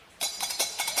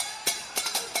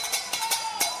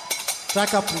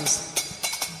Track up, please.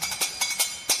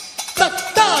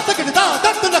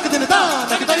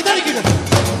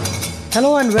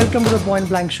 Hello and welcome to the Point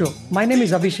Blank Show. My name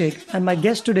is Abhishek and my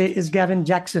guest today is Gavin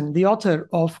Jackson, the author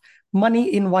of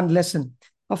Money in One Lesson,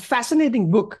 a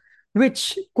fascinating book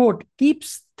which, quote,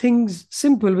 keeps things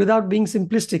simple without being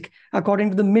simplistic,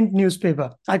 according to the Mint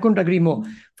newspaper. I couldn't agree more.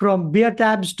 From beer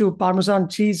tabs to Parmesan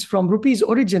cheese, from rupee's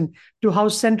origin to how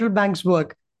central banks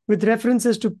work, with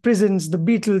references to prisons, the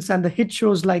Beatles, and the hit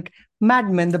shows like Mad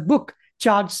Men, the book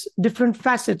charts different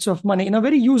facets of money in a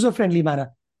very user-friendly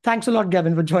manner. Thanks a lot,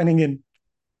 Gavin, for joining in.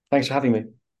 Thanks for having me.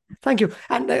 Thank you.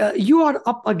 And you are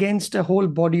up against a whole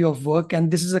body of work.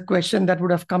 And this is a question that would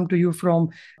have come to you from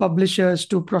publishers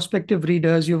to prospective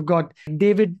readers. You've got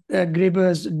David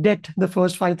Graeber's Debt, the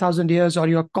First 5,000 Years, or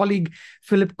your colleague,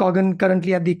 Philip Coggan,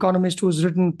 currently at The Economist, who's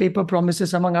written Paper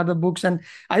Promises, among other books. And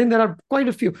I think there are quite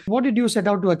a few. What did you set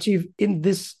out to achieve in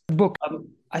this book?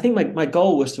 I think my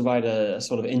goal was to write a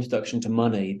sort of introduction to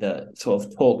money that sort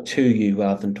of talked to you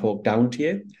rather than talk down to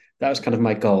you. That was kind of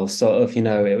my goal. Sort of,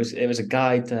 it was a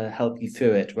guide to help you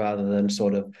through it rather than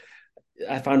sort of.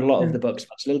 I found a lot of the books a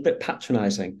little bit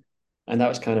patronizing, and that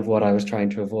was kind of what I was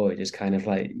trying to avoid. Is kind of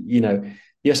like, you're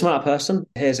a smart person.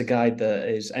 Here's a guide that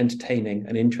is entertaining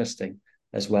and interesting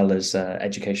as well as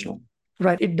educational.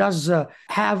 Right. It does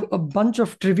have a bunch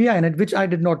of trivia in it, which I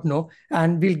did not know.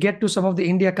 And we'll get to some of the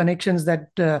India connections that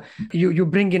you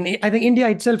bring in. I think India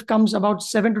itself comes about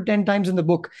 7 to 10 times in the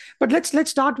book. But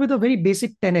let's start with a very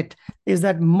basic tenet, is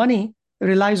that money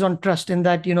relies on trust, in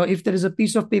that, if there is a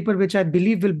piece of paper which I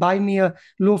believe will buy me a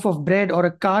loaf of bread or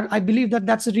a car, I believe that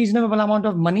that's a reasonable amount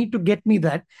of money to get me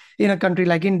that in a country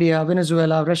like India,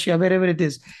 Venezuela, Russia, wherever it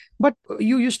is. But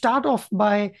you start off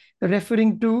by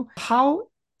referring to how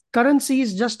currency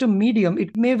is just a medium.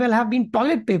 It may well have been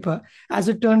toilet paper, as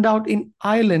it turned out in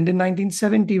Ireland in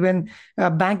 1970 when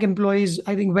bank employees,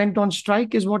 I think, went on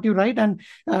strike, is what you write. And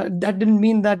that didn't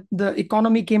mean that the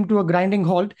economy came to a grinding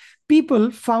halt.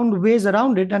 People found ways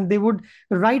around it, and they would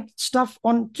write stuff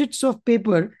on chits of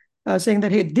paper saying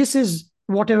that, hey, this is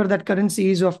whatever that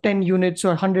currency is of 10 units or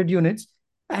 100 units,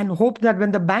 and hope that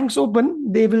when the banks open,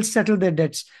 they will settle their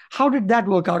debts. How did that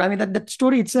work out? I mean, that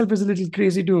story itself is a little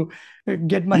crazy to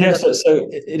get my head. So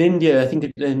in India, I think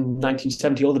in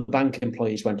 1970, all the bank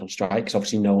employees went on strike because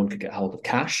obviously no one could get hold of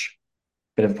cash.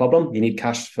 Bit of a problem. You need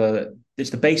cash it's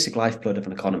the basic lifeblood of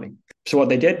an economy. So what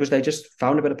they did was they just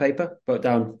found a bit of paper, wrote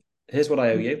down, here's what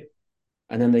I owe you.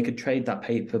 And then they could trade that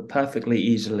paper perfectly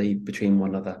easily between one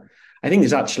another. I think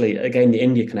there's actually, again, the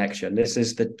India connection. This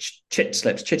is the chit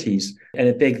slips, chitties, and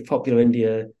a big popular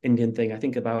Indian thing, I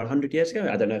think about 100 years ago.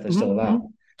 I don't know if they're still about.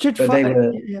 Chit but they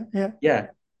were, yeah.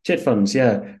 Chit funds,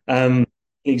 yeah. The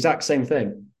exact same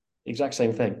thing. Exact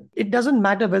same thing. It doesn't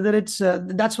matter whether it's,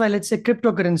 that's why let's say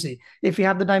cryptocurrency. If we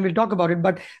have the time, we'll talk about it.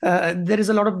 But there is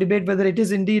a lot of debate whether it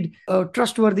is indeed a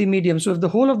trustworthy medium. So if the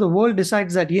whole of the world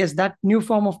decides that, yes, that new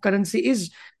form of currency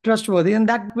is trustworthy, and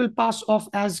that will pass off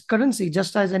as currency,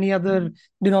 just as any other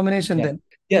denomination then.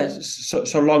 Yes,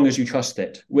 so long as you trust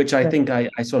it, which I think I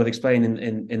sort of explain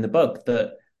in the book,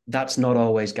 that's not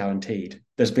always guaranteed.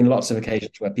 There's been lots of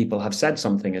occasions where people have said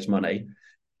something as money,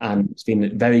 and it's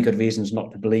been very good reasons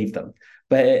not to believe them.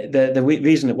 But the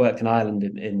reason it worked in Ireland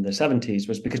in the 70s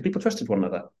was because people trusted one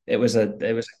another. It was a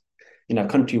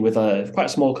country with quite a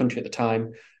small country at the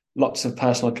time, lots of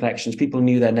personal connections. People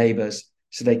knew their neighbours,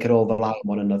 so they could all rely on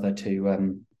one another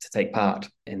to take part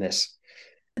in this.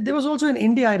 There was also in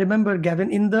India, I remember, Gavin,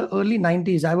 in the early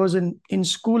 90s, I was in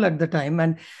school at the time,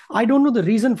 and I don't know the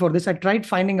reason for this. I tried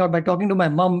finding out by talking to my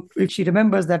mom if she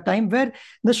remembers that time, where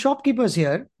the shopkeepers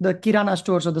here, the Kirana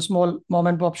stores or the small mom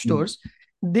and pop stores,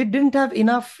 they didn't have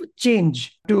enough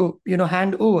change to,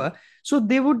 hand over. So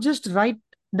they would just write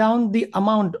down the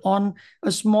amount on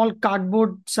a small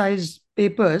cardboard size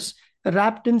papers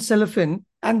wrapped in cellophane,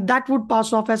 and that would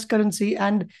pass off as currency.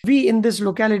 And we in this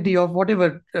locality of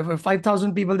whatever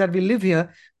 5,000 people that we live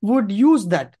here would use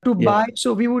that to buy.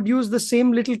 So we would use the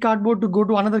same little cardboard to go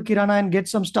to another kirana and get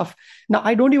some stuff. Now,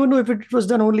 I don't even know if it was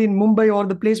done only in Mumbai or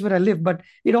the place where I live, but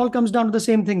it all comes down to the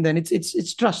same thing then.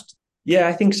 It's trust. Yeah,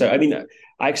 I think so. I mean,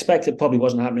 I expect it probably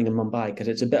wasn't happening in Mumbai because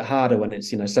it's a bit harder when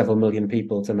it's, several million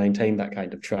people to maintain that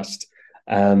kind of trust,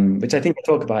 which I think I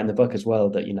talk about in the book as well,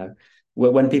 that,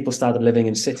 when people started living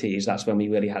in cities, that's when we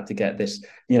really had to get this,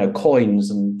 coins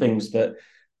and things that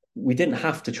we didn't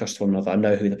have to trust one another and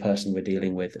know who the person we're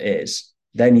dealing with is.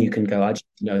 Then you can go, I just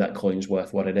know that coin's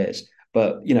worth what it is.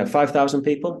 But 5,000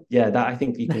 people, that I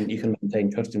think you can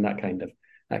maintain trust in that kind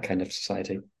of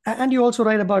society. And you also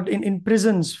write about in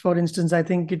prisons, for instance. I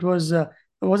think it was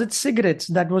was it cigarettes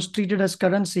that was treated as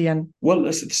currency? And Well,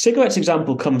 the cigarettes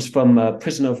example comes from a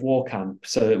prisoner of war camp.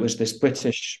 So it was this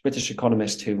British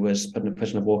economist who was put in a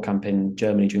prisoner of war camp in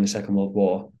Germany during the Second World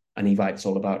War, and he writes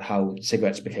all about how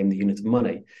cigarettes became the unit of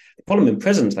money. The problem in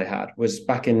prisons they had was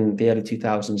back in the early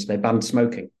 2000s, they banned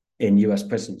smoking in US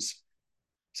prisons.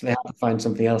 So they had to find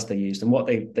something else they used. And what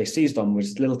they seized on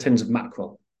was little tins of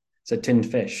mackerel, so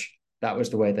tinned fish. That was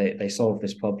the way they solved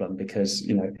this problem because,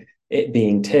 it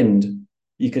being tinned,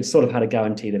 you could sort of had a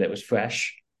guarantee that it was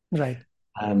fresh. right.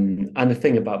 And the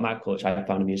thing about mackerel, which I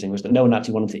found amusing, was that no one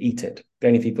actually wanted to eat it. The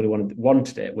only people who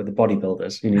wanted it were the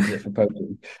bodybuilders who needed it for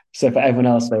protein. So for everyone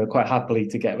else, they were quite happily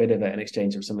to get rid of it in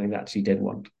exchange for something they actually did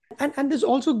want. And this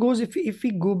also goes, if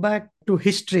we go back to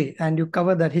history and you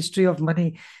cover that history of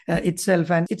money itself,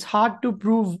 and it's hard to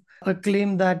prove a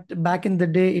claim that back in the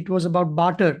day it was about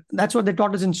barter. That's what they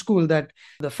taught us in school, that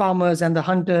the farmers and the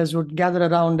hunters would gather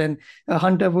around, and a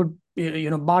hunter would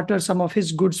barter some of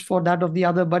his goods for that of the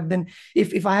other. But then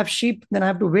if I have sheep, then I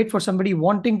have to wait for somebody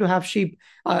wanting to have sheep.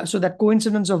 So that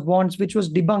coincidence of wants, which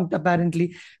was debunked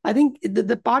apparently. I think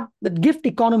the part, that gift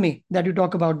economy that you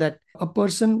talk about, that a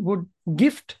person would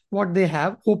gift what they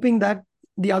have, hoping that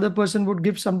the other person would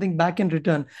give something back in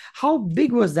return. How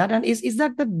big was that? And is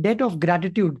that the debt of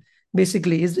gratitude,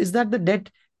 basically? Is that the debt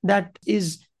that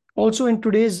is also in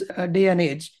today's day and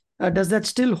age? Does that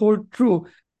still hold true?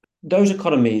 Those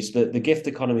economies, the gift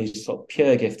economies, sort of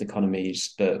pure gift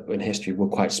economies that in history were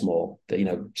quite small,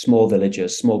 that, small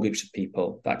villages, small groups of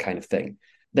people, that kind of thing.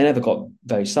 They never got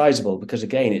very sizable because,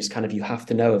 again, it's kind of you have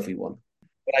to know everyone.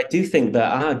 But I do think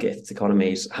that our gift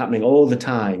economy is happening all the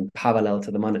time, parallel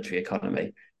to the monetary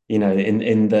economy. In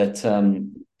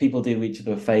that people do each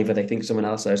other a favor, they think someone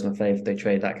else owes them a favor, they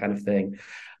trade, that kind of thing.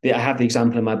 I have the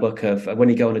example in my book of when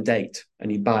you go on a date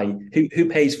and you buy, who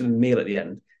pays for the meal at the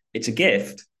end? It's a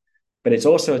gift, but it's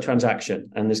also a transaction.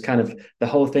 And there's kind of the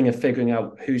whole thing of figuring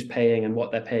out who's paying and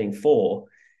what they're paying for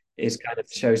is kind of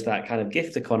shows that kind of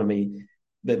gift economy.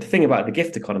 The thing about the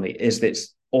gift economy is that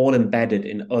it's all embedded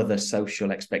in other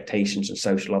social expectations and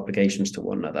social obligations to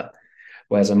one another.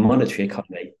 Whereas a monetary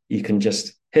economy, you can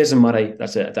just, here's some money,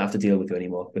 that's it, I don't have to deal with you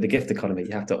anymore. With a gift economy,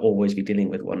 you have to always be dealing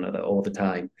with one another all the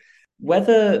time.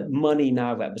 Whether money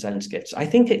now represents gifts, I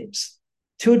think it's,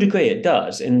 to a degree, it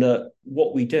does, in that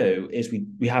what we do is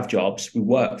we have jobs, we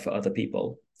work for other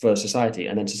people, for society,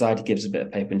 and then society gives a bit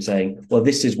of paper and saying, well,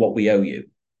 this is what we owe you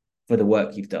for the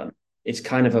work you've done. It's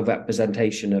kind of a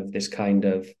representation of this kind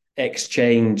of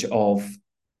exchange of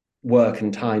work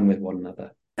and time with one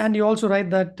another. And you also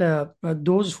write that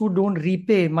those who don't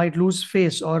repay might lose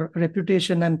face or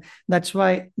reputation. And that's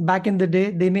why back in the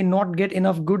day, they may not get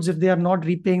enough goods if they are not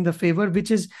repaying the favor, which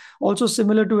is also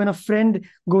similar to when a friend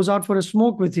goes out for a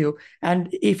smoke with you. And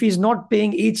if he's not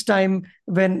paying each time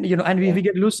when, and we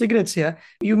get loose cigarettes here,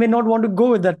 you may not want to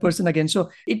go with that person again. So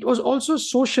it was also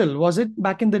social, was it,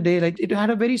 back in the day? Like, it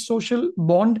had a very social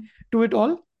bond to it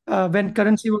all when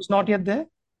currency was not yet there?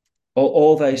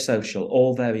 All very social,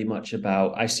 all very much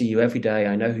about, I see you every day,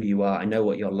 I know who you are, I know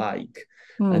what you're like,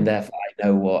 and therefore I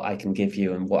know what I can give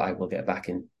you and what I will get back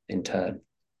in turn.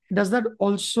 Does that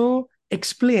also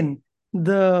explain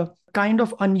the kind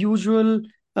of unusual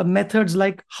methods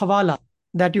like hawala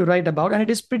that you write about? And it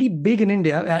is pretty big in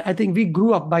India. I think we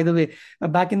grew up, by the way,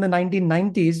 back in the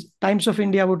 1990s. Times of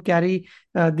India would carry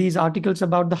these articles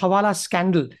about the hawala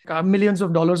scandal. Millions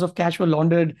of dollars of cash were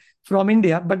laundered from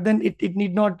India, but then it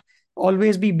need not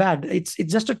always be bad. It's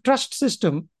just a trust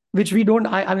system which we don't.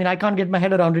 I mean, I can't get my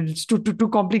head around it. It's too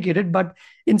complicated. But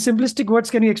in simplistic words,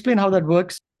 can you explain how that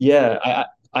works? Yeah,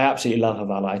 I absolutely love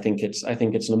Havana. I think it's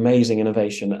an amazing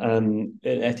innovation.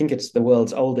 I think it's the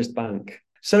world's oldest bank.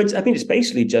 So I think it's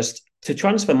basically just to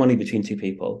transfer money between two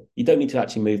people. You don't need to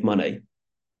actually move money.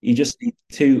 You just need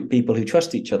two people who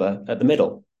trust each other at the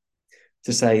middle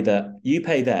to say that you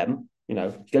pay them. You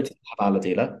go to the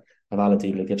Havana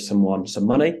dealer gives someone some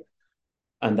money,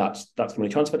 and that's money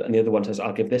transferred. And the other one says,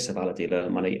 I'll give this Havana dealer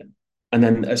money. And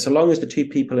then so long as the two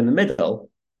people in the middle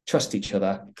trust each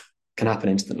other, can happen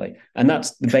instantly. And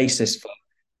that's the basis for,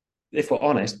 if we're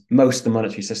honest, most of the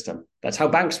monetary system. That's how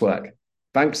banks work.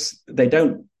 Banks, they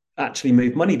don't actually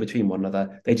move money between one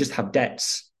another. They just have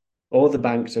debts. All the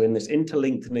banks are in this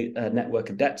interlinked network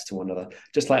of debts to one another,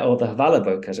 just like all the Hawala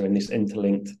brokers are in this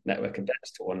interlinked network of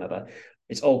debts to one another.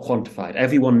 It's all quantified.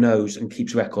 Everyone knows and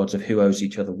keeps records of who owes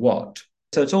each other what.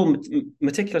 So it's all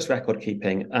meticulous record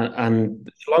keeping. And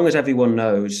as long as everyone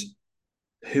knows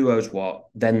who owes what,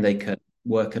 then they can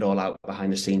work it all out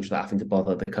behind the scenes without having to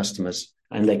bother the customers.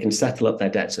 And they can settle up their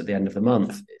debts at the end of the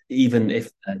month. Even if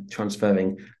they're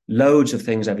transferring loads of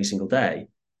things every single day,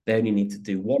 they only need to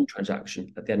do one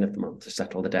transaction at the end of the month to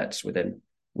settle the debts within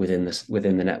within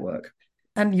the network.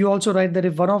 And you also write that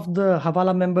if one of the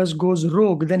hawala members goes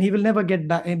rogue, then he will never get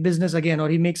back in business again, or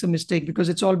he makes a mistake, because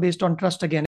it's all based on trust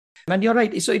again. And you're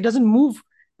right. So it doesn't move,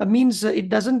 means it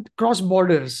doesn't cross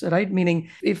borders, right? Meaning,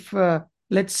 if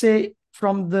let's say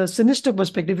from the sinister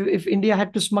perspective, if India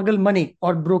had to smuggle money,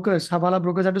 or brokers, hawala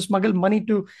brokers had to smuggle money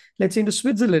to, let's say, into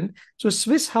Switzerland, so a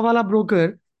Swiss hawala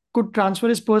broker could transfer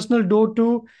his personal dough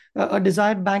to a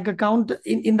desired bank account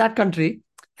in that country,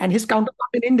 and his counterpart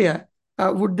in India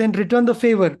would then return the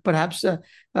favor, perhaps on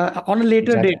a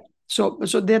later date. Exactly.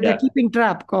 So they're Yeah. keeping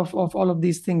track of all of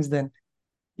these things then.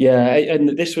 Yeah, and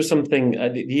this was something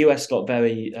the US got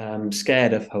very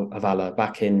scared of Havala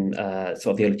back in sort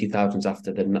of the early 2000s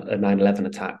after the 9/11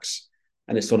 attacks.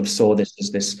 And it sort of saw this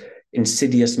as this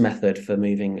insidious method for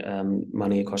moving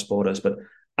money across borders. But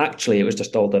actually, it was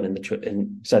just all done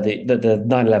so the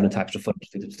 9/11 attacks were funded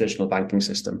through the traditional banking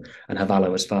system, and Havala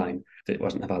was fine. It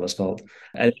wasn't Havala's fault.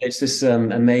 And it's this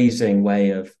amazing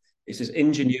way of, it's this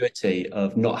ingenuity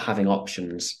of not having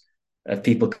options, of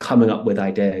people coming up with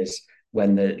ideas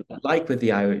when like with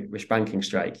the Irish banking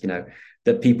strike,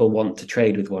 that people want to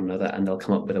trade with one another, and they'll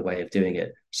come up with a way of doing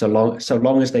it so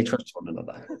long as they trust one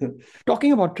another.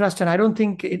 Talking about trust, and I don't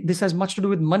think this has much to do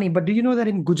with money, but do you know that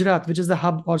in Gujarat, which is the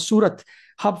hub, or Surat,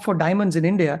 hub for diamonds in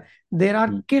India, there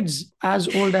are kids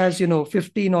as old as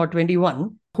 15 or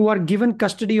 21 who are given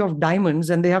custody of diamonds,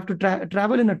 and they have to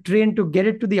travel in a train to get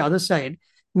it to the other side,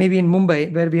 maybe in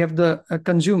Mumbai, where we have the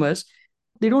consumers.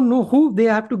 They don't know who they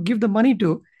have to give the money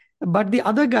to, but the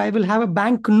other guy will have a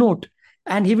bank note,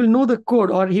 and he will know the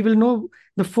code, or he will know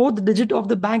the fourth digit of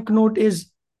the bank note is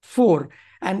 4.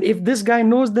 And if this guy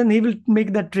knows, then he will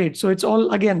make that trade. So it's all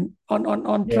again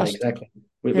on Yeah, trust. exactly.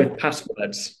 With, Yeah. with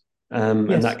passwords and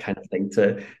Yes. that kind of thing.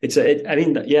 I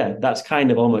mean, yeah, that's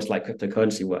kind of almost like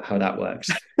cryptocurrency, how that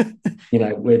works.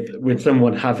 With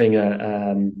someone having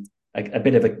a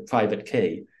bit of a private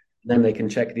key, then they can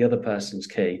check the other person's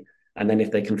key, and then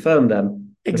if they confirm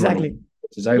them, Exactly. the money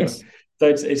is over. Yes. So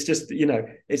it's just,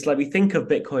 it's like we think of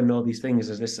Bitcoin and all these things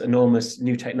as this enormous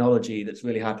new technology that's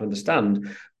really hard to understand,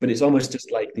 but it's almost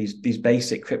just like these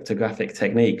basic cryptographic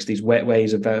techniques, these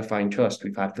ways of verifying trust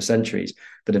we've had for centuries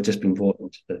that have just been brought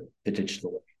into the digital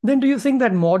world. Then do you think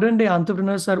that modern day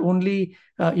entrepreneurs are only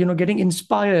getting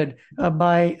inspired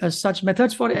by such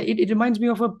methods? For it reminds me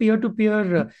of a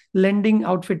peer-to-peer lending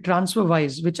outfit,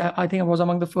 TransferWise, which I think was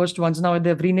among the first ones. Now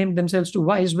they've renamed themselves to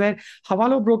Wise, where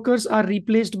hawala brokers are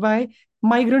replaced by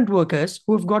migrant workers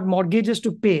who have got mortgages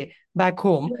to pay back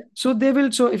home. So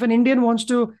if an Indian wants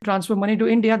to transfer money to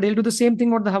India, they'll do the same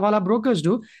thing what the hawala brokers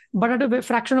do, but at a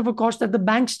fraction of a cost that the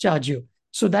banks charge you.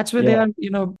 So that's where they are,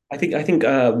 I think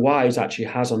Wise actually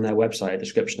has on their website a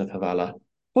description of Havala.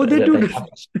 Oh, they do.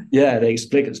 They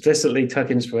explicitly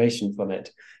took inspiration from it,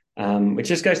 which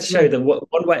just goes to show that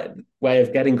one way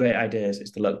of getting great ideas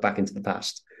is to look back into the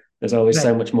past. There's always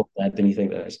so much more there than you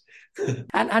think there is.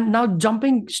 And now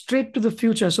jumping straight to the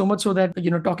future, so much so that,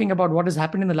 talking about what has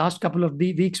happened in the last couple of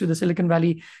weeks with the Silicon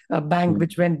Valley Bank,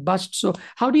 which went bust. So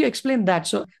how do you explain that?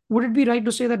 So would it be right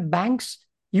to say that banks,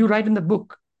 you write in the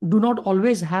book, do not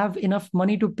always have enough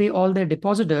money to pay all their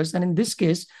depositors? And in this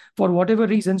case, for whatever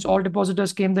reasons, all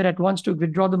depositors came there at once to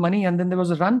withdraw the money, and then there was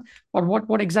a run? Or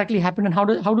what exactly happened, and how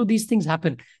do these things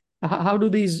happen? How do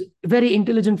these very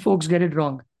intelligent folks get it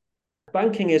wrong?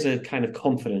 Banking is a kind of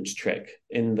confidence trick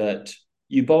in that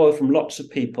you borrow from lots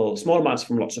of people, small amounts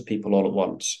from lots of people all at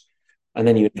once, and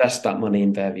then you invest that money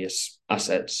in various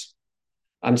assets.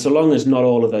 And so long as not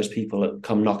all of those people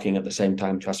come knocking at the same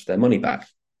time to ask for their money back,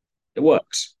 it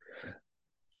works.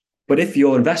 But if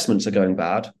your investments are going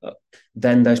bad,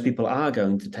 then those people are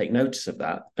going to take notice of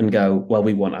that and go, well,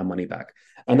 we want our money back.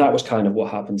 And that was kind of what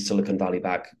happened to Silicon Valley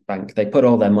Bank. They put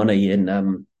all their money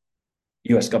in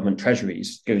US government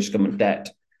treasuries, US government debt,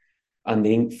 and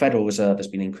the Federal Reserve has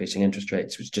been increasing interest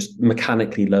rates, which just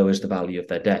mechanically lowers the value of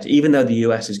their debt. Even though the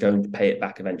US is going to pay it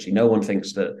back eventually, no one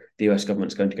thinks that the US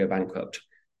government is going to go bankrupt,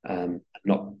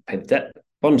 not pay the debt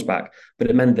bonds back. But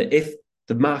it meant that if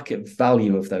the market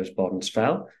value of those bonds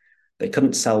fell, they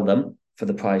couldn't sell them for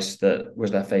the price that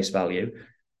was their face value.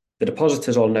 The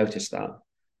depositors all noticed that.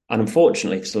 And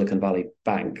unfortunately for Silicon Valley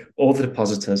Bank, all the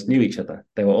depositors knew each other.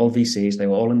 They were all VCs. They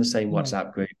were all in the same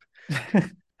WhatsApp group.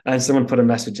 And someone put a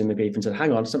message in the group and said,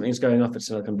 hang on, something's going off at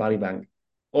Silicon Valley Bank.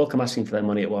 All come asking for their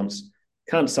money at once.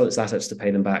 Can't sell its assets to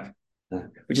pay them back.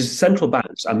 Which is central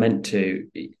banks are meant to,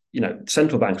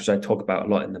 central banks, which I talk about a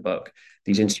lot in the book,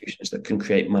 these institutions that can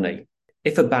create money.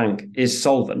 If a bank is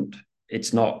solvent,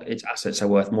 its assets are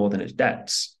worth more than its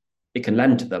debts. It can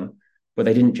lend to them, but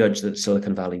they didn't judge that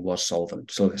Silicon Valley was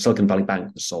solvent. So Silicon Valley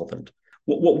Bank was solvent.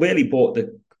 What really brought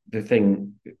the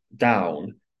thing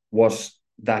down was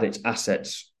that its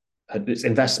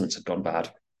investments had gone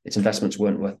bad. Its investments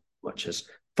weren't worth much as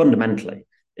fundamentally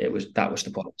that was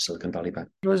the problem of Silicon Valley Bank.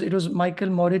 It was Michael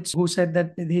Moritz who said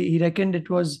that he reckoned it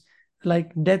was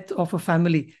like death of a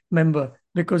family member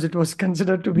because it was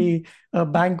considered to be a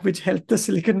bank which helped the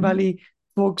Silicon Valley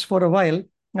folks for a while,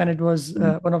 and it was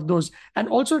one of those. And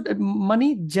also,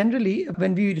 money generally,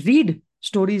 when we read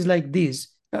stories like these,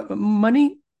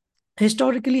 money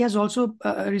historically has also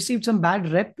received some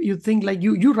bad rep. You think, like,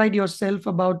 you write yourself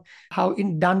about how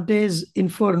in Dante's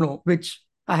Inferno, which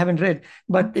I haven't read,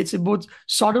 but it's both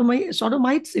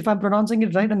sodomites, if I'm pronouncing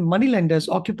it right, and moneylenders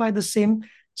occupy the same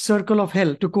circle of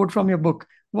hell, to quote from your book.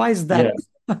 Why is that?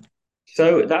 Yeah.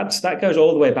 So that goes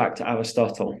all the way back to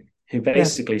Aristotle, who Yeah.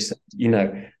 basically said,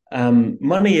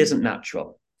 money isn't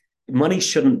natural. Money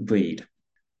shouldn't breed.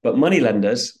 But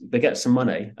moneylenders, they get some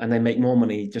money and they make more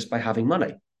money just by having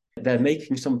money. They're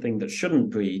making something that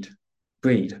shouldn't breed.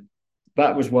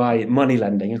 That was why money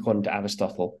lending, according to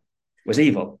Aristotle, was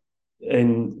evil.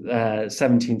 In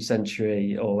 17th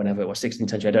century or whenever it was, 16th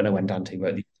century, I don't know when Dante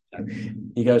wrote these.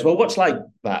 He goes, well, what's like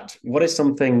that? What is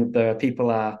something that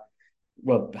people are,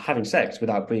 well, having sex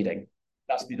without breeding?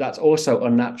 That's also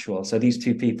unnatural. So these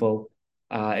two people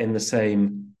are in the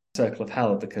same circle of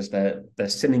hell because they're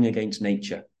sinning against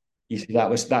nature. You see, that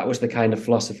was the kind of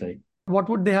philosophy. What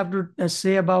would they have to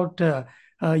say about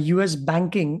US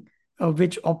banking,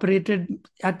 which operated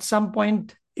at some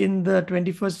point in the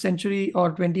 21st century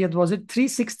or 20th? Was it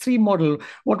 363 model?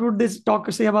 What would this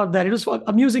talk say about that? It was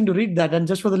amusing to read that. And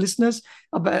just for the listeners,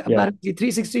 apparently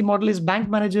 360 model is bank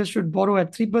managers should borrow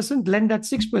at 3%, lend at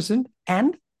 6%,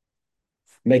 and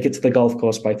make it to the golf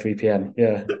course by 3 p.m.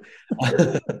 Yeah.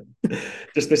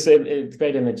 Just the same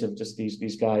great image of just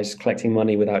these guys collecting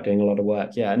money without doing a lot of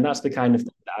work. Yeah. And that's the kind of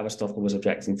thing that Aristotle was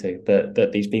objecting to,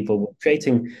 that these people were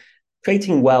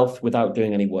creating wealth without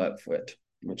doing any work for it,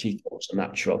 which he thought was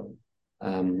unnatural.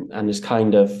 And has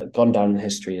kind of gone down in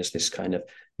history as this kind of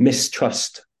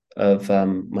mistrust of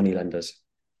moneylenders.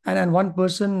 And one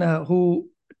person who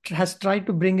has tried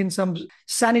to bring in some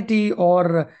sanity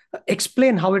or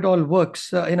explain how it all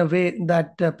works in a way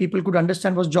that people could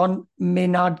understand was John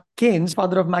Maynard Keynes,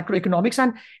 father of macroeconomics.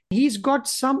 And he's got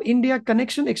some India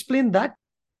connection. Explain that.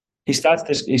 He started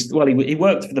this. He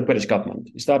worked for the British government.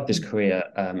 He started his career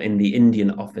in the Indian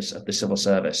office of the civil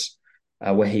service,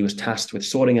 where he was tasked with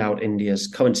sorting out India's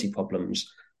currency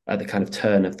problems at the kind of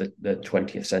turn of the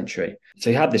 20th century. So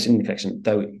he had this Indian connection,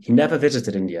 though he never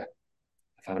visited India,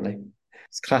 apparently.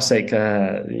 It's classic,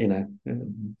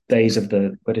 days of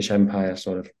the British Empire,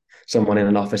 sort of someone in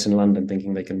an office in London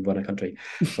thinking they can run a country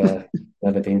for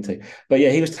never been to. But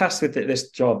yeah, he was tasked with this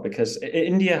job because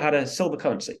India had a silver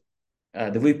currency,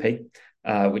 the rupee,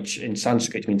 which in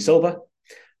Sanskrit means silver,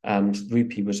 and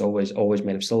rupee was always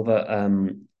made of silver.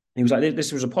 He was like,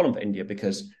 this was a problem for India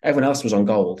because everyone else was on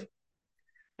gold,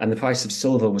 and the price of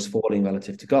silver was falling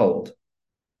relative to gold.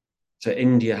 So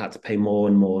India had to pay more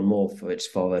and more and more for its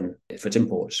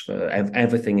imports, for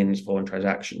everything in its foreign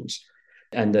transactions.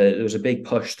 And there was a big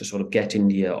push to sort of get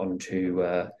India onto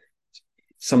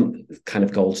some kind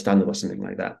of gold standard or something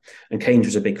like that. And Keynes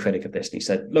was a big critic of this. And he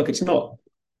said, look, it's not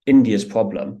India's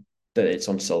problem that it's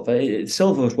on silver.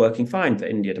 Silver was working fine for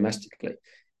India domestically.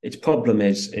 Its problem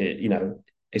is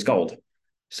gold.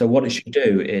 So what it should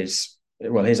do is,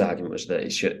 well, his argument was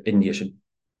that India should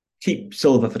keep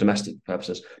silver for domestic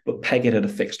purposes, but peg it at a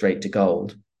fixed rate to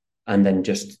gold, and then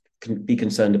just be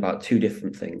concerned about two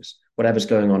different things. Whatever's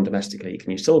going on domestically, you can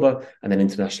use silver, and then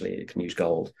internationally, it can use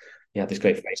gold. He had this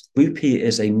great phrase, rupee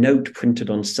is a note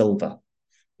printed on silver,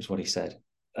 was what he said.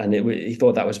 And he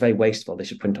thought that was very wasteful. They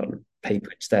should print on paper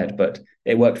instead, but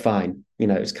it worked fine.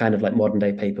 It's kind of like modern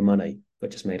day paper money, but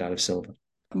just made out of silver.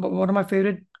 But one of my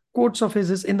favorite quotes of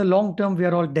his is, in the long term, we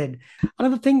are all dead.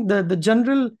 Another thing, the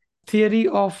general theory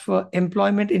of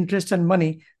employment, interest, and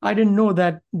money. I didn't know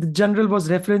that the general was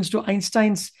reference to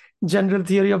Einstein's general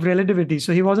theory of relativity.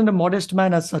 So he wasn't a modest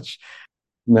man as such.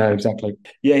 No, exactly.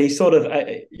 Yeah, he sort of,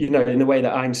 in the way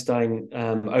that Einstein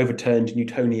overturned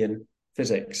Newtonian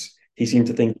physics, he seemed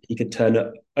to think he could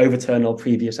overturn all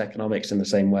previous economics in the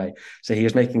same way. So he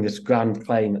was making this grand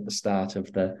claim at the start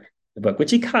of the book,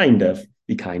 which he kind of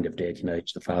did.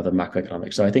 He's the father of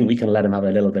macroeconomics. So I think we can let him have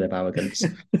a little bit of arrogance.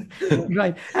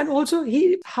 Right. And also,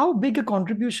 how big a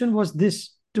contribution was this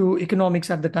to economics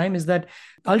at the time is that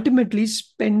ultimately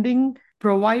spending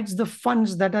provides the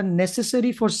funds that are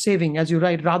necessary for saving, as you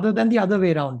write, rather than the other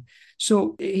way around.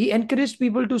 So he encouraged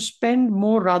people to spend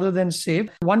more rather than save.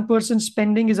 One person's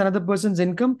spending is another person's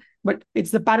income, but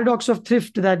it's the paradox of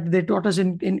thrift that they taught us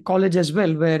in college as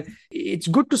well, where it's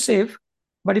good to save,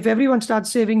 but if everyone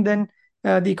starts saving, then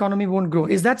the economy won't grow.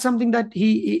 Is that something that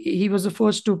he was the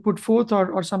first to put forth,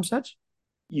 or some such?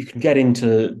 You can get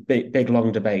into big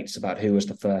long debates about who was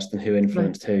the first and who Right,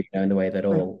 influenced who, in the way that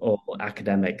right. all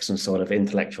academics and sort of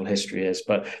intellectual history is.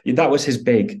 But that was his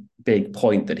big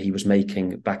point that he was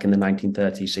making back in the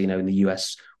 1930s. So, in the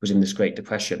US was in this Great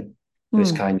Depression,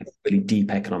 this Hmm. kind of really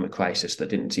deep economic crisis that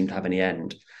didn't seem to have any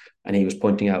end. And he was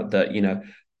pointing out that,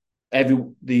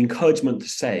 the encouragement to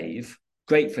save,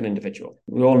 great for an individual.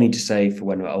 We all need to save for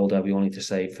when we're older. We all need to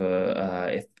save for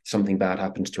if something bad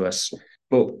happens to us.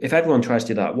 But if everyone tries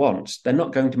to do that once, they're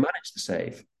not going to manage to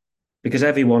save because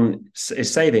everyone is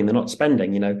saving. They're not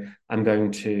spending. I'm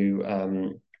going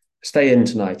to stay in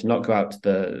tonight and not go out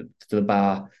to the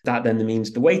bar. That then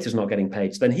means the waiter's not getting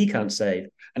paid. So then he can't save.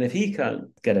 And if he can't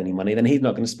get any money, then he's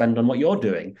not going to spend on what you're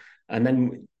doing. And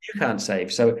then you can't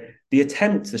save. So the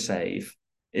attempt to save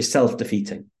is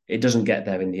self-defeating. It doesn't get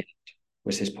there in the end,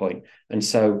 was his point. And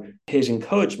so his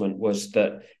encouragement was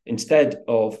that instead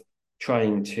of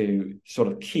trying to sort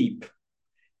of you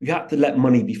have to let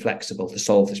money be flexible to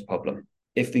solve this problem.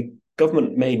 If the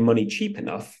government made money cheap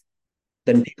enough,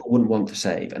 then people wouldn't want to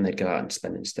save and they'd go out and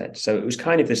spend instead. So it was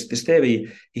kind of this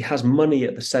theory. He has money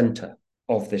at the center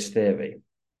of this theory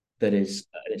that is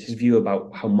his view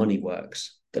about how money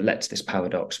works that lets this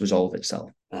paradox resolve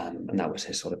itself. And that was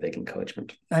his sort of big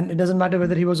encouragement. And it doesn't matter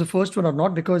whether he was the first one or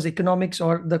not, because economics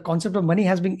or the concept of money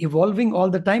has been evolving all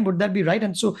the time. Would that be right?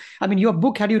 And so, I mean, your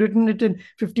book, had you written it in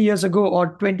 50 years ago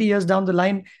or 20 years down the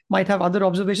line, might have other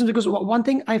observations. Because one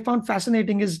thing I found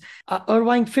fascinating is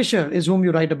Irving Fisher is whom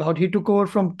you write about. He took over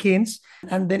from Keynes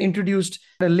and then introduced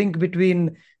a link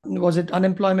between, was it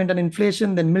unemployment and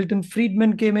inflation? Then Milton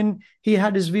Friedman came in. He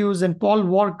had his views, and Paul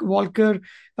Walker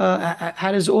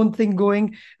had his own thing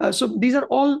going. So these are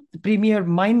all premier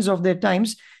minds of their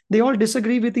times. They all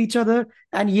disagree with each other,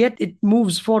 and yet it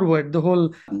moves forward, the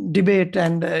whole debate.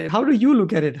 And how do you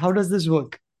look at it? How does this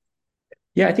work?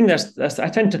 Yeah, I think that's. I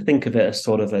tend to think of it as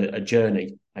sort of a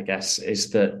journey. I guess is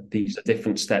that these are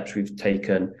different steps we've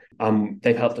taken.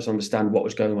 They've helped us understand what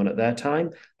was going on at their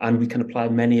time, and we can apply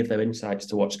many of their insights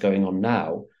to what's going on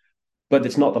now. But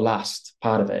it's not the last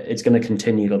part of it. It's going to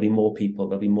continue. There'll be more people.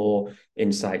 There'll be more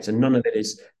insights, and none of it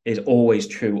is always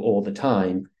true all the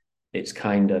time. It's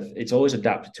always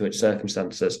adapted to its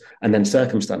circumstances, and then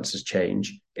circumstances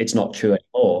change. It's not true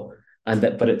anymore,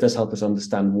 but it does help us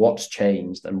understand what's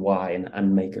changed and why,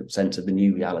 and make a sense of the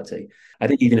new reality. I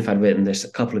think even if I'd written this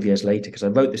a couple of years later, because I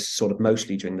wrote this sort of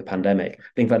mostly during the pandemic, I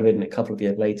think if I'd written it a couple of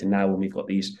years later, now when we've got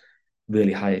these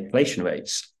really high inflation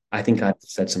rates, I think I'd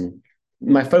said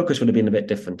my focus would have been a bit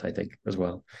different, I think, as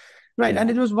well. Right. Yeah.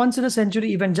 And it was once in a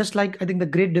century event, just like I think the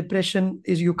Great Depression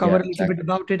is, you cover Yeah, a little bit exactly.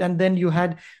 about it. And then you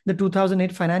had the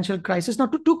 2008 financial crisis. Now,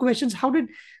 two questions. How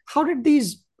did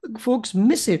these folks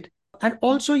miss it? And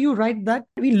also you write that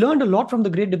we learned a lot from the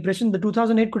Great Depression. The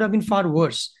 2008 could have been far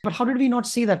worse. But how did we not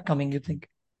see that coming, you think?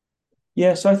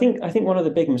 Yeah, so I think one of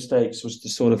the big mistakes was to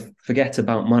sort of forget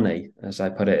about money, as I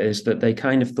put it, is that they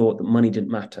kind of thought that money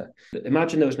didn't matter.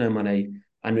 Imagine there was no money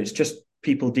and it's just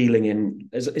people dealing in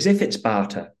as if it's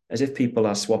barter, as if people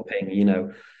are swapping,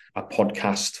 a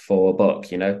podcast for a book,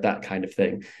 that kind of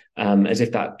thing, as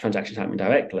if that transaction's happening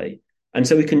directly. And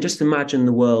so we can just imagine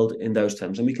the world in those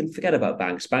terms, and we can forget about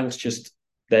banks. Banks just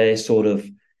they sort of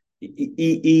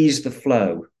ease the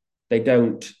flow. They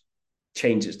don't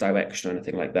change its direction or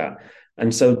anything like that.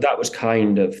 And so that was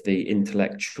kind of the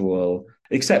intellectual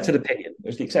accepted opinion. It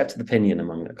was the accepted opinion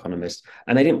among economists,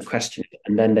 and they didn't question it.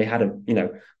 And then they had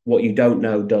what you don't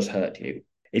know does hurt you.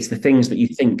 It's the things that you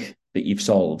think that you've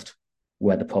solved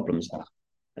where the problems are,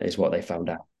 is what they found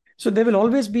out. So there will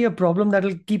always be a problem that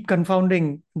will keep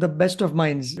confounding the best of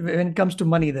minds when it comes to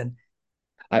money then.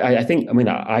 I think,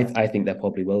 I think there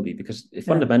probably will be, because Yeah.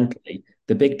 fundamentally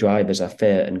the big drivers are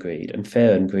fear and greed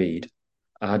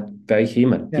are very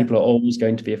human. Yeah. People are always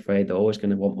going to be afraid. They're always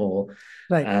going to want more.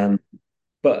 Right. Um,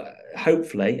 But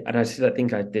hopefully, and I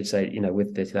think I did say,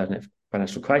 with the 2008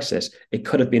 financial crisis, it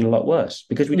could have been a lot worse,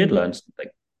 because we did Mm. learn something.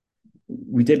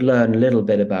 We did learn a little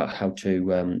bit about how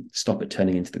to stop it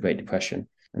turning into the Great Depression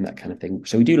and that kind of thing.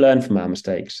 So we do learn from our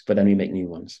mistakes, but then we make new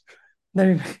ones.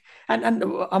 Then and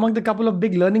among the couple of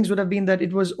big learnings would have been that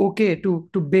it was okay to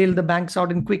bail the banks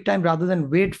out in quick time rather than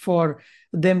wait for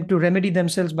them to remedy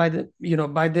themselves with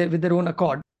their own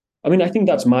accord. I think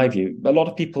that's my view. A lot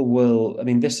of people will,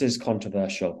 this is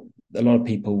controversial. A lot of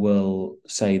people will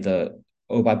say that,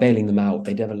 oh, by bailing them out,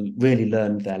 they never really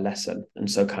learned their lesson. And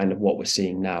so kind of what we're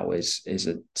seeing now is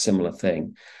a similar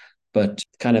thing. But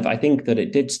kind of, I think that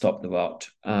it did stop the rot,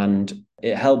 and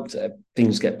it helped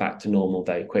things get back to normal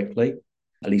very quickly.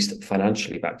 at least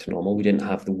financially back to normal. We didn't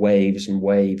have the waves and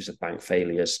waves of bank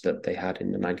failures that they had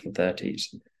in the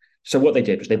 1930s. So what they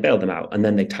did was they bailed them out, and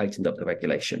then they tightened up the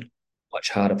regulation, much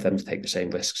harder for them to take the same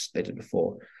risks they did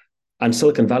before. And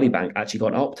Silicon Valley Bank actually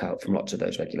got an opt-out from lots of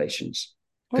those regulations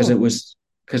Oh,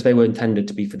 because they were intended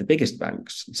to be for the biggest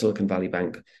banks. Silicon Valley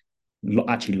Bank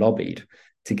actually lobbied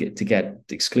to get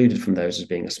excluded from those as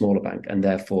being a smaller bank, and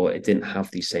therefore it didn't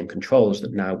have these same controls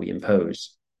that now we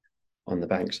impose on the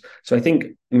banks. So I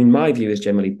mean, my view is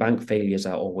generally bank failures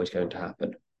are always going to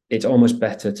happen. It's almost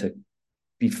better to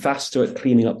be faster at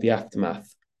cleaning up the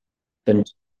aftermath than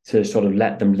to sort of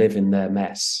let them live in their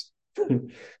mess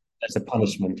as a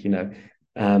punishment, you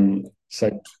know.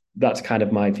 So that's kind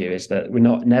of my view, is that we're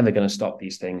not never going to stop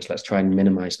these things. Let's try and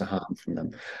minimize the harm from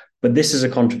them. But this is a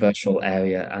controversial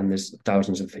area, and there's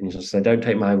thousands of opinions. So don't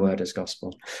take my word as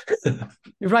gospel.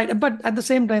 right. But at the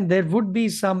same time, there would be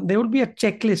a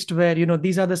checklist where,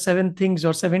 these are the seven things or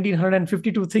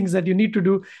 1752 things that you need to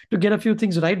do to get a few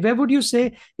things right. Where would you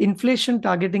say inflation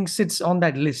targeting sits on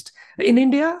that list? In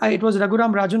India, it was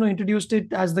Raghuram Rajan who introduced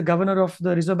it as the governor of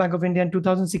the Reserve Bank of India in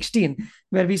 2016,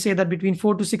 where we say that between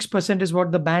 4 to 6% is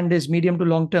what the band is, medium to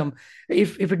long term.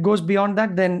 If it goes beyond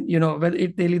that, then, whether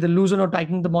they'll either loosen or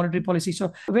tighten the monetary policy.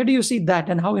 So where do you see that,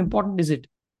 and how important is it?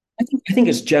 I think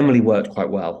it's generally worked quite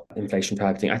well, inflation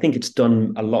targeting. I think it's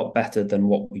done a lot better than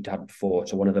what we'd had before.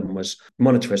 So one of them was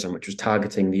monetarism, which was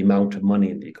targeting the amount of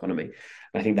money in the economy.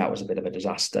 I think that was a bit of a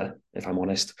disaster, if I'm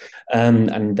honest.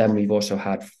 And then we've also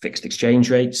had fixed exchange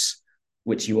rates,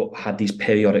 which you had these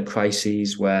periodic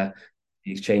crises where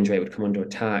the exchange rate would come under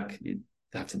attack. You'd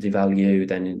have to devalue,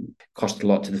 then it cost a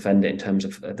lot to defend it in terms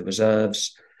of the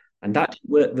reserves. And that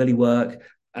didn't really work.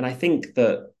 And I think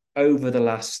that over the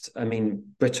last, I mean,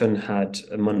 Britain had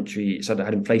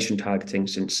had inflation targeting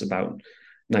since about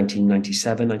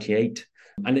 1997, 98.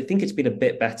 And I think it's been a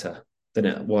bit better than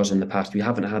it was in the past. We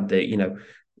haven't had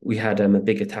we had a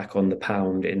big attack on the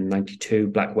pound in 92,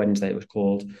 Black Wednesday it was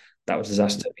called. That was a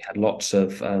disaster. We had lots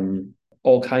of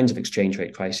all kinds of exchange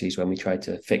rate crises when we tried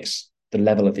to fix the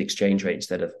level of the exchange rate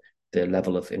instead of the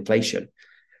level of inflation.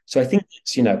 So I think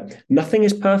nothing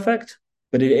is perfect,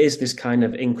 but it is this kind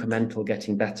of incremental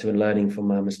getting better and learning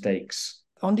from our mistakes.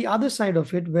 On the other side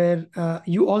of it, where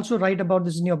you also write about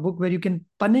this in your book, where you can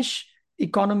punish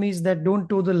economies that don't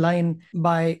toe the line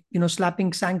by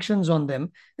slapping sanctions on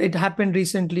them. It happened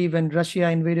recently when Russia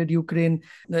invaded Ukraine.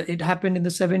 It happened in the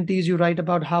 70s. You write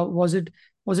about how was it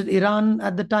Iran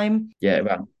at the time? Yeah,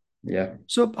 Iran. Yeah.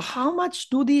 So how much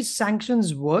do these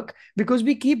sanctions work? Because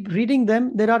we keep reading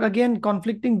them. There are again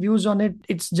conflicting views on it.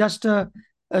 It's just a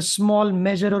small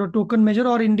measure or a token measure,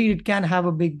 or indeed it can have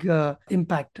a big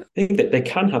impact. I think that they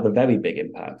can have a very big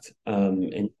impact on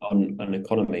an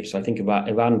economy. So I think about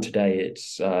Iran today,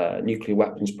 its nuclear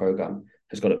weapons program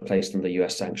has got it placed under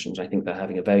US sanctions. I think they're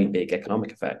having a very big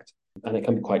economic effect, and it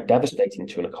can be quite devastating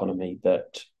to an economy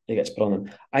that it gets put on them.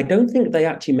 I don't think they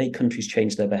actually make countries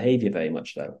change their behavior very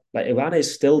much, though. Like Iran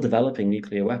is still developing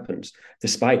nuclear weapons,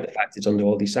 despite the fact it's under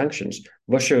all these sanctions.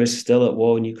 Russia is still at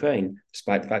war in Ukraine,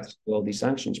 despite the fact it's under all these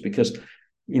sanctions, because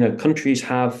countries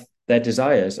have their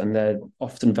desires and they're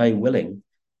often very willing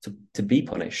to be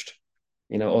punished,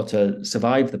 or to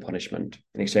survive the punishment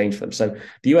in exchange for them. So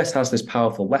the US has this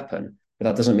powerful weapon, but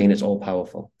that doesn't mean it's all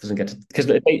powerful. It doesn't get because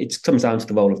it comes down to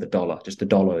the role of the dollar. Just the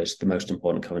dollar is the most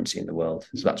important currency in the world.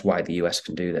 So that's why the US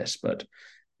can do this, but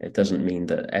it doesn't mean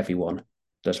that everyone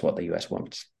does what the US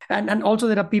wants. And also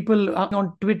there are people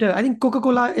on Twitter. I think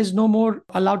Coca-Cola is no more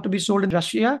allowed to be sold in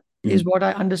Russia, is what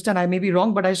I understand. I may be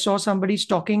wrong, but I saw somebody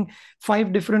stocking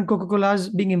 5 different Coca-Colas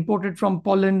being imported from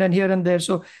Poland and here and there.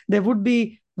 So there would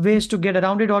be ways to get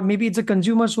around it, or maybe it's the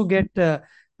consumers who get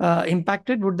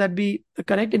impacted. Would that be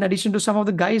correct? In addition to some of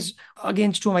the guys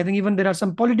against whom I think even there are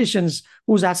some politicians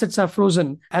whose assets are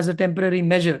frozen as a temporary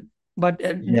measure. But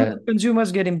Yeah.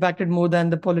 consumers get impacted more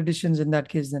than the politicians in that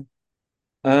case then?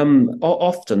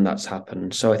 Often that's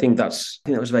happened. So I think that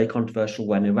was very controversial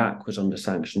when Iraq was under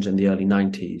sanctions in the early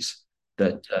 90s.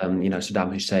 That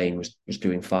Saddam Hussein was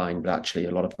doing fine, but actually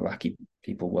a lot of Iraqi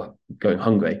people were going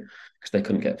hungry because they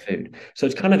couldn't get food. So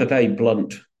it's kind of a very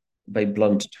blunt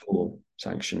tool,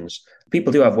 sanctions.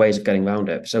 People do have ways of getting around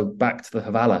it. So back to the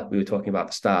hawala we were talking about at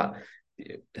the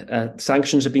start.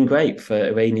 Sanctions have been great for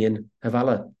Iranian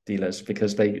hawala dealers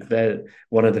because they're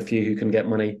one of the few who can get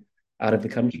money out of the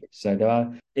country. So there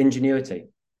are ingenuity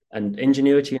and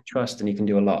trust, and you can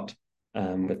do a lot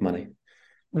with money.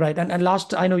 Right. And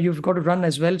last, I know you've got to run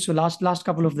as well. So last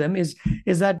couple of them is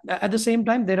that at the same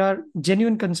time there are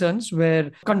genuine concerns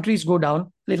where countries go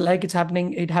down, like it's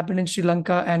happening. It happened in Sri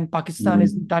Lanka, and Pakistan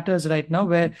is in Mm. tatters right now,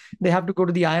 where they have to go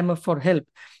to the IMF for help.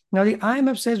 Now the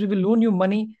IMF says we will loan you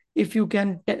money if you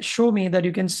can show me that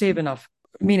you can save enough.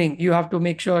 Meaning you have to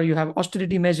make sure you have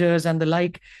austerity measures and the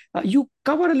like. You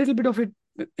cover a little bit of it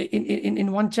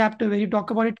in one chapter where you talk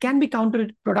about it can be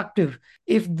counterproductive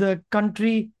if the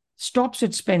country stops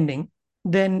its spending,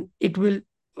 then it will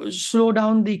slow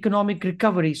down the economic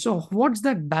recovery. So, what's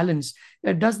that balance?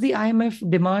 Does the IMF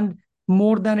demand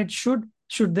more than it should?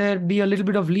 Should there be a little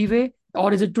bit of leeway,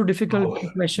 or is it too difficult a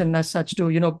Oh, question as such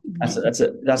to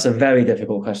that's a very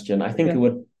difficult question. I think Yeah. it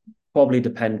would probably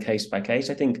depend case by case.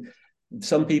 I think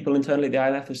some people internally at the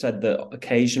IMF have said that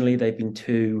occasionally they've been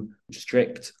too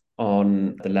strict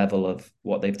on the level of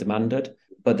what they've demanded,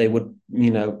 but they would,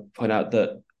 point out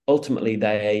that ultimately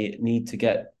they need to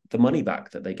get the money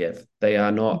back that they give. They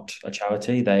are not a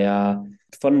charity. They are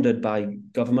funded by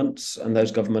governments, and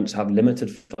those governments have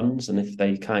limited funds. And if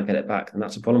they can't get it back, then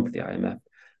that's a problem for the IMF.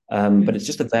 But it's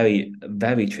just a very,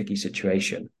 very tricky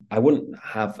situation. I wouldn't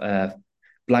have a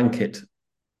blanket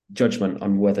judgment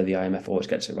on whether the IMF always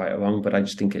gets it right or wrong, but I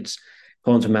just think it's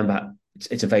important to remember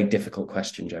it's a very difficult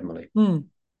question generally. Hmm.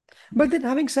 But then,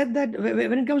 having said that,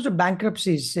 when it comes to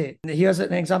bankruptcies, say, here's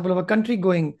an example of a country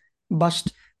going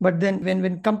bust. But then,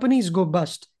 when companies go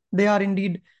bust, they are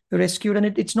indeed rescued, and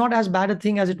it's not as bad a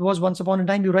thing as it was once upon a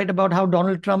time. You write about how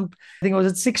Donald Trump, I think it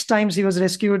was 6 times he was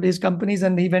rescued his companies,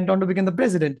 and he went on to become the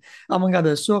president, among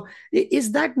others. So,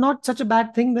 is that not such a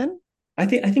bad thing then? I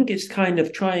think it's kind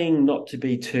of trying not to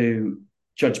be too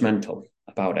judgmental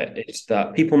about it. It's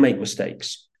that people make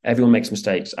mistakes. Everyone makes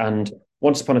mistakes. And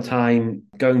once upon a time,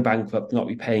 going bankrupt, not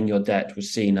repaying your debt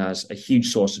was seen as a huge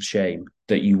source of shame,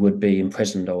 that you would be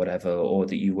imprisoned or whatever, or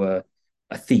that you were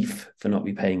a thief for not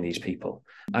repaying these people.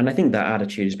 And I think that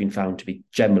attitude has been found to be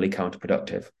generally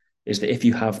counterproductive, is that if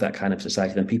you have that kind of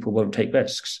society, then people won't take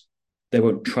risks. They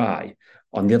won't try.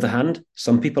 On the other hand,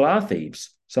 some people are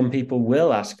thieves. Some people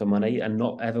will ask for money and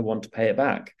not ever want to pay it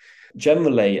back.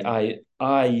 Generally,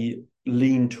 I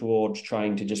lean towards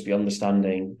trying to just be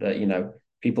understanding that,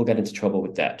 people get into trouble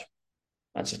with debt.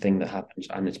 That's a thing that happens.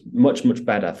 And it's much, much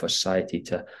better for society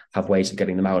to have ways of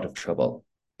getting them out of trouble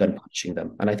than punishing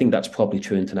them. And I think that's probably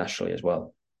true internationally as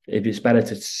well. It's better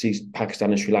to see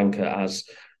Pakistan and Sri Lanka as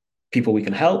people we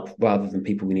can help rather than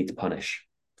people we need to punish.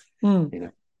 Hmm. You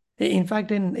know. In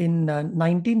fact, in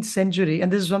 19th century,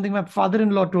 and this is something my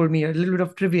father-in-law told me, a little bit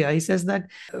of trivia. He says that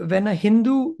when a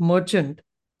Hindu merchant,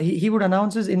 he would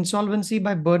announce his insolvency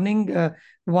by burning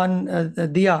one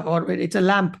diya, or it's a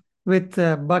lamp with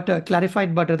butter,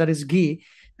 clarified butter, that is ghee.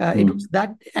 It was Mm.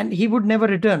 that, and he would never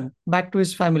return back to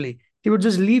his family. He would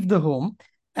just leave the home,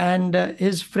 and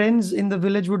his friends in the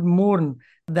village would mourn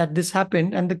that this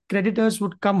happened, and the creditors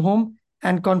would come home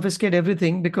and confiscate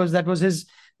everything because that was his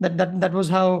that was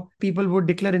how people would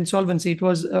declare insolvency. It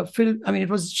was I mean, it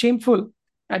was shameful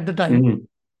at the time. Mm.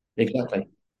 Exactly.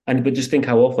 But just think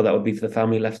how awful that would be for the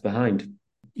family left behind.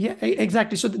 Yeah,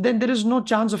 exactly. So then there is no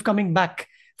chance of coming back.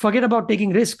 Forget about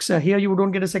taking risks. Here, you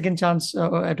don't get a second chance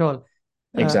at all.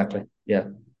 Uh, Exactly. Yeah.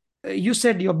 you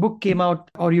said your book came out,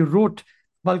 or you wrote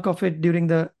bulk of it during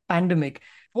the pandemic.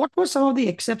 What were some of the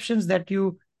exceptions that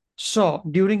you saw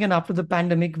during and after the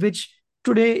pandemic, which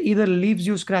today either leaves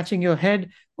you scratching your head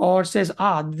or says,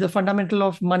 the fundamental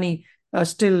of money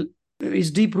still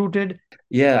is deep rooted?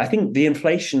 Yeah, I think the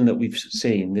inflation that we've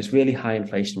seen, this really high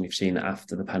inflation we've seen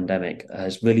after the pandemic,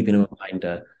 has really been a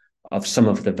reminder of some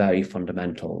of the very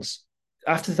fundamentals.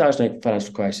 After the 2008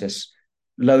 financial crisis,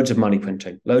 loads of money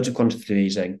printing, loads of quantitative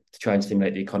easing to try and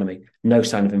stimulate the economy, no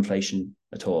sign of inflation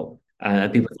at all.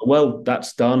 And people thought, well,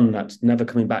 that's done, that's never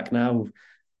coming back now.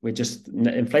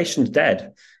 Inflation's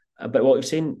dead. But what we've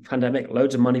seen, pandemic,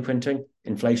 loads of money printing,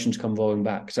 inflation's come roaring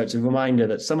back. So it's a reminder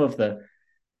that some of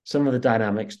the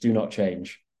dynamics do not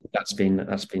change. That's been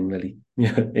really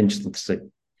interesting to see.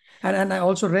 And I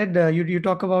also read you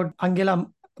talk about Angela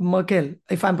Merkel,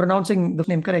 if I'm pronouncing the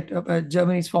name correct,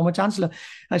 Germany's former chancellor.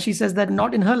 She says that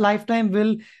not in her lifetime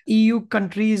will EU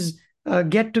countries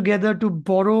get together to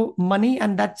borrow money,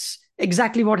 and that's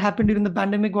exactly what happened during the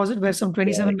pandemic, was it? Where some Yeah,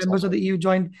 27 members of exactly. the EU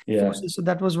joined Yeah. forces. So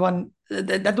that was one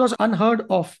that was unheard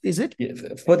of, is it? Yeah,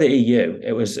 for the EU,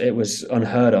 it was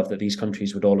unheard of that these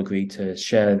countries would all agree to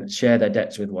share their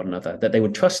debts with one another, that they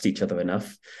would trust each other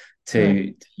enough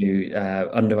Yeah. to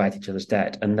underwrite each other's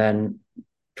debt, and then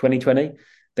 2020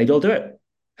 they'd all do it.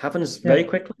 Happens very Yeah.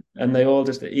 quickly, and they all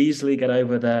just easily get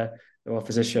over their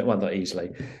opposition. Well, not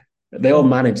easily. They all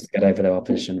manage to get over their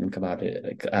opposition and come out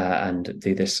and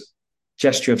do this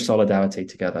gesture of solidarity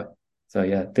together. So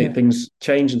yeah, Yeah. things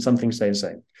change and some things stay the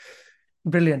same.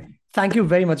 Brilliant. Thank you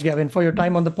very much, Gavin, for your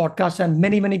time on the podcast, and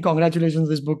many, many congratulations on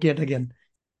this book yet again.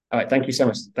 All right, thank you so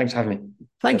much. Thanks for having me.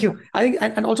 Thank you. I think,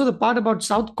 and also the part about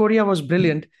South Korea was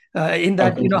brilliant. In Oh,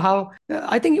 that, thank you. how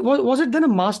I think was it then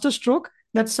a master stroke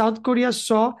that South Korea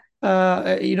saw,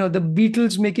 the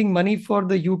Beatles making money for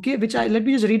the UK, which let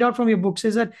me just read out from your book,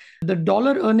 says that the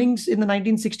dollar earnings in the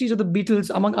 1960s of the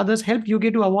Beatles, among others, helped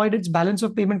UK to avoid its balance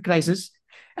of payment crisis.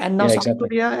 And now Yeah, South exactly.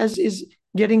 Korea is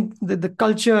getting the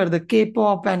culture, the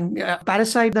K-pop and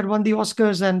Parasite that won the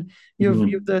Oscars, and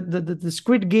you've the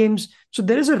Squid Games. So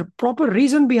there is a proper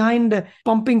reason behind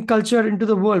pumping culture into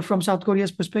the world from South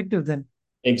Korea's perspective. Then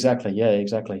Exactly. Yeah,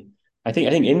 exactly. I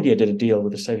think India did a deal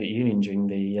with the Soviet Union during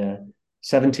the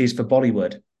 70s for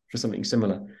Bollywood for something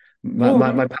similar. My, oh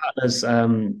my, my partner's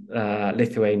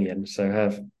Lithuanian, so her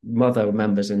mother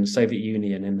members in the Soviet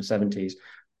Union in the 70s,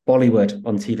 Bollywood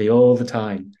on TV all the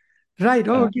time. right,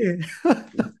 Uh, okay,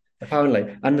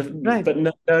 apparently, and right. but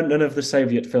none of the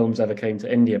Soviet films ever came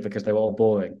to India because they were all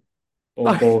boring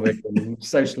and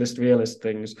socialist realist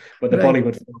things. But the Right.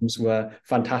 Bollywood films were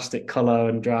fantastic color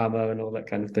and drama and all that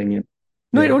kind of thing.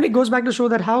 No, it Yeah, only goes back to show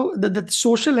that how the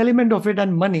social element of it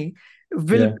and money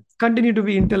will yeah, continue to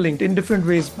be interlinked in different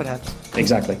ways, perhaps.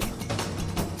 exactly.